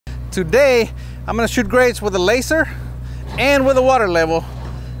today I'm gonna shoot grades with a laser and with a water level,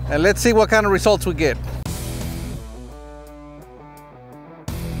 and let's see what kind of results we get.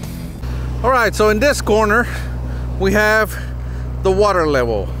 All right, so in this corner we have the water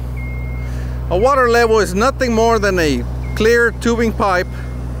level. A water level is nothing more than a clear tubing pipe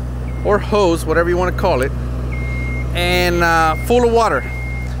or hose, whatever you want to call it, and full of water.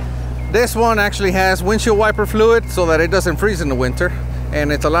 This one actually has windshield wiper fluid so that it doesn't freeze in the winter,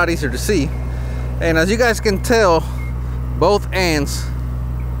 and it's a lot easier to see. And as you guys can tell, both ends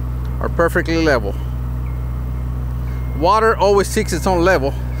are perfectly level. Water always seeks its own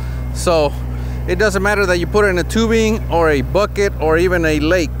level, so it doesn't matter that you put it in a tubing or a bucket or even a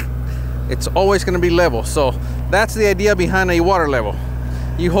lake, it's always going to be level. So that's the idea behind a water level.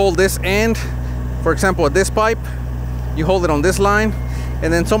 You hold this end, for example at this pipe, you hold it on this line,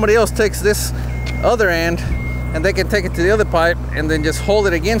 and then somebody else takes this other end and they can take it to the other pipe and then just hold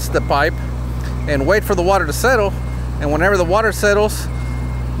it against the pipe and wait for the water to settle. And whenever the water settles,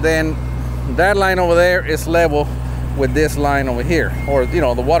 then that line over there is level with this line over here, or you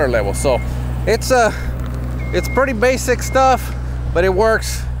know, the water level. So it's pretty basic stuff, but it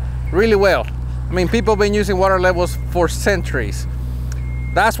works really well. I mean, people have been using water levels for centuries.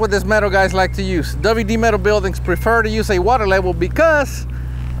 That's what these metal guys like to use. WD metal buildings prefer to use a water level because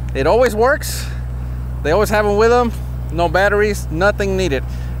it always works. They always have them with them. No batteries, nothing needed.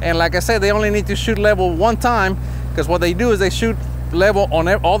 And like I said, they only need to shoot level one time, because what they do is they shoot level on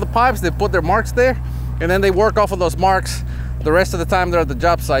all the pipes. They put their marks there, and then they work off of those marks the rest of the time they're at the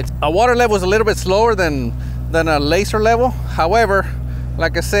job sites. A water level is a little bit slower than a laser level. However,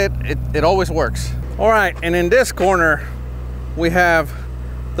 like I said, it always works. All right, and in this corner, we have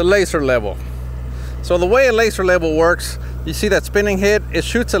the laser level. So the way a laser level works, you see that spinning head, it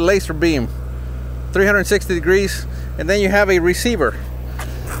shoots a laser beam 360 degrees, and then you have a receiver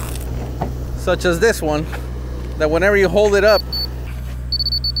such as this one, that whenever you hold it up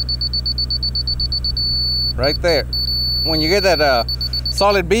right there, when you get that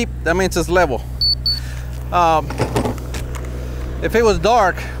solid beep, that means it's level. If it was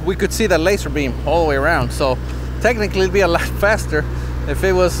dark, we could see that laser beam all the way around, so technically it'd be a lot faster if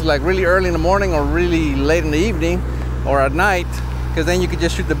it was like really early in the morning or really late in the evening or at night, because then you could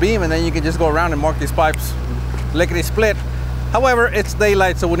just shoot the beam and then you can just go around and mark these pipes lickety split. However, it's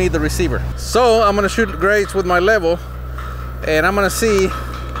daylight, so we need the receiver. So I'm gonna shoot grades with my level, and I'm gonna see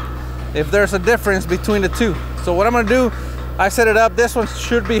if there's a difference between the two. So what I'm gonna do, I set it up, this one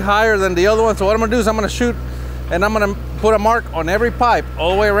should be higher than the other one. So what I'm gonna do is I'm gonna shoot, and I'm gonna put a mark on every pipe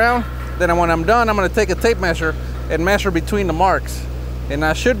all the way around. Then when I'm done, I'm gonna take a tape measure and measure between the marks. And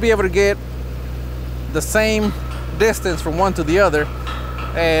I should be able to get the same distance from one to the other.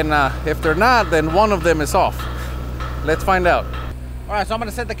 And if they're not, then one of them is off. Let's find out. All right, so I'm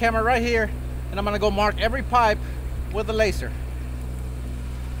gonna set the camera right here, and I'm gonna go mark every pipe with a laser.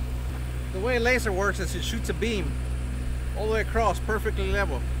 The way a laser works is it shoots a beam all the way across, perfectly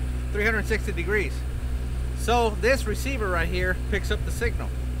level, 360 degrees. So this receiver right here picks up the signal.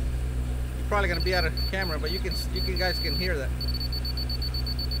 You're probably gonna be out of camera, but you guys can hear that.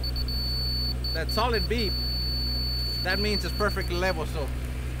 That solid beep, that means it's perfectly level. So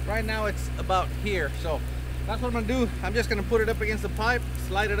right now it's about here. So that's what I'm gonna do. I'm just gonna put it up against the pipe,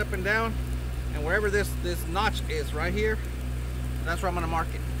 slide it up and down, and wherever this notch is right here, that's where I'm gonna mark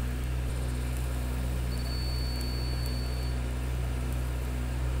it.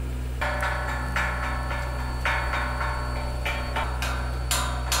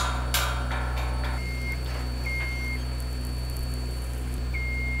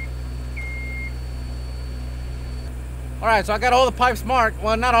 All right, so I got all the pipes marked.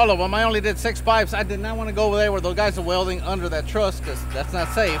 Well, not all of them. I only did 6 pipes. I did not want to go over there where those guys are welding under that truss, because that's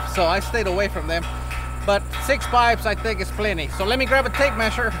not safe. So I stayed away from them. But 6 pipes, I think, is plenty. So let me grab a tape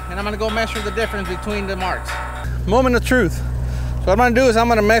measure, and I'm going to go measure the difference between the marks. Moment of truth. So what I'm going to do is I'm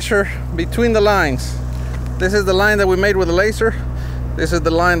going to measure between the lines. This is the line that we made with the laser. This is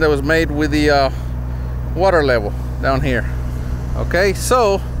the line that was made with the water level down here. Okay,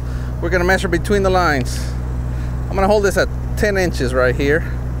 so we're going to measure between the lines. I'm gonna hold this at 10 inches right here.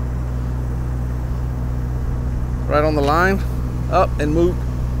 Right on the line. Up and move.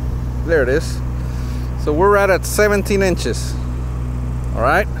 There it is. So we're right at 17 inches. All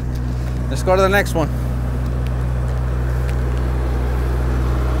right, let's go to the next one.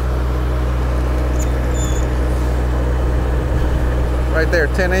 Right there,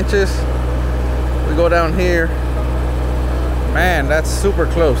 10 inches. We go down here. Man, that's super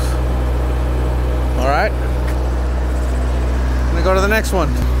close. All right. Go to the next one.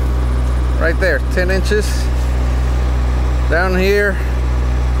 Right there, 10 inches. Down here,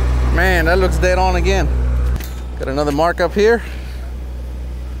 Man, that looks dead on again. Got another mark up here.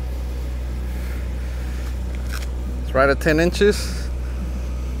 It's right at 10 inches.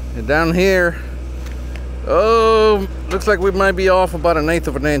 And down here, oh, looks like we might be off about 1/8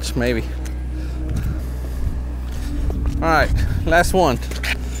 of an inch, maybe. All right, last one.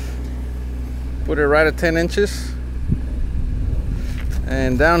 Put it right at 10 inches.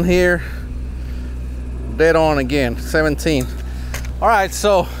 And down here, dead on again, 17. All right,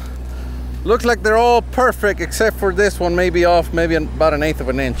 so looks like they're all perfect except for this one, maybe off, maybe about 1/8 of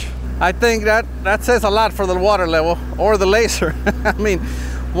an inch. I think that says a lot for the water level or the laser. I mean,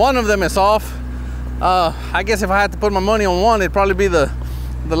 one of them is off. I guess if I had to put my money on one, it'd probably be the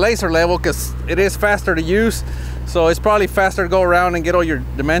laser level, because it is faster to use. So it's probably faster to go around and get all your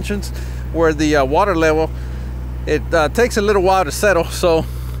dimensions. Where the water level, it takes a little while to settle. So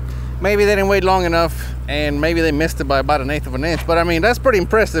maybe they didn't wait long enough, and maybe they missed it by about 1/8 of an inch. But I mean, that's pretty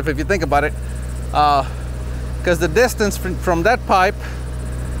impressive if you think about it, because the distance from that pipe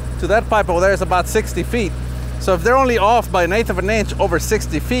to that pipe over there is about 60 feet. So if they're only off by 1/8 of an inch over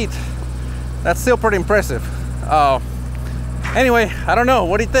 60 feet, that's still pretty impressive. Anyway, I don't know.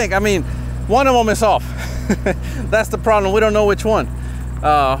 What do you think? I mean, one of them is off. That's the problem. We don't know which one.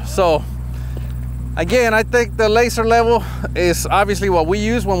 So again, I think the laser level is obviously what we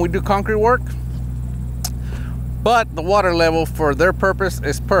use when we do concrete work. But the water level for their purpose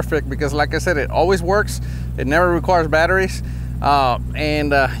is perfect, because like I said, it always works. It never requires batteries.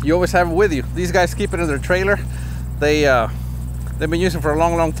 And you always have it with you. These guys keep it in their trailer. They've been using it for a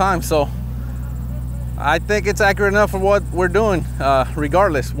long time. So I think it's accurate enough for what we're doing,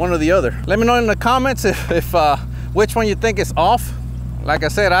 regardless, one or the other. Let me know in the comments if which one you think is off. Like I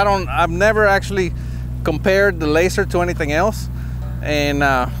said, I've never actually compared the laser to anything else. And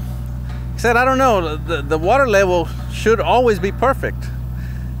said, I don't know, the water level should always be perfect.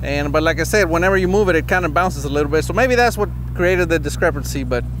 But like I said, whenever you move it, it kind of bounces a little bit. So maybe that's what created the discrepancy,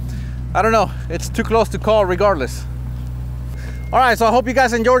 but I don't know. It's too close to call regardless. All right, so I hope you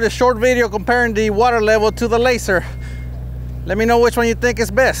guys enjoyed this short video comparing the water level to the laser. Let me know which one you think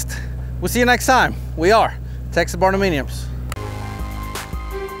is best. We'll see you next time. We are Texas Barndominiums.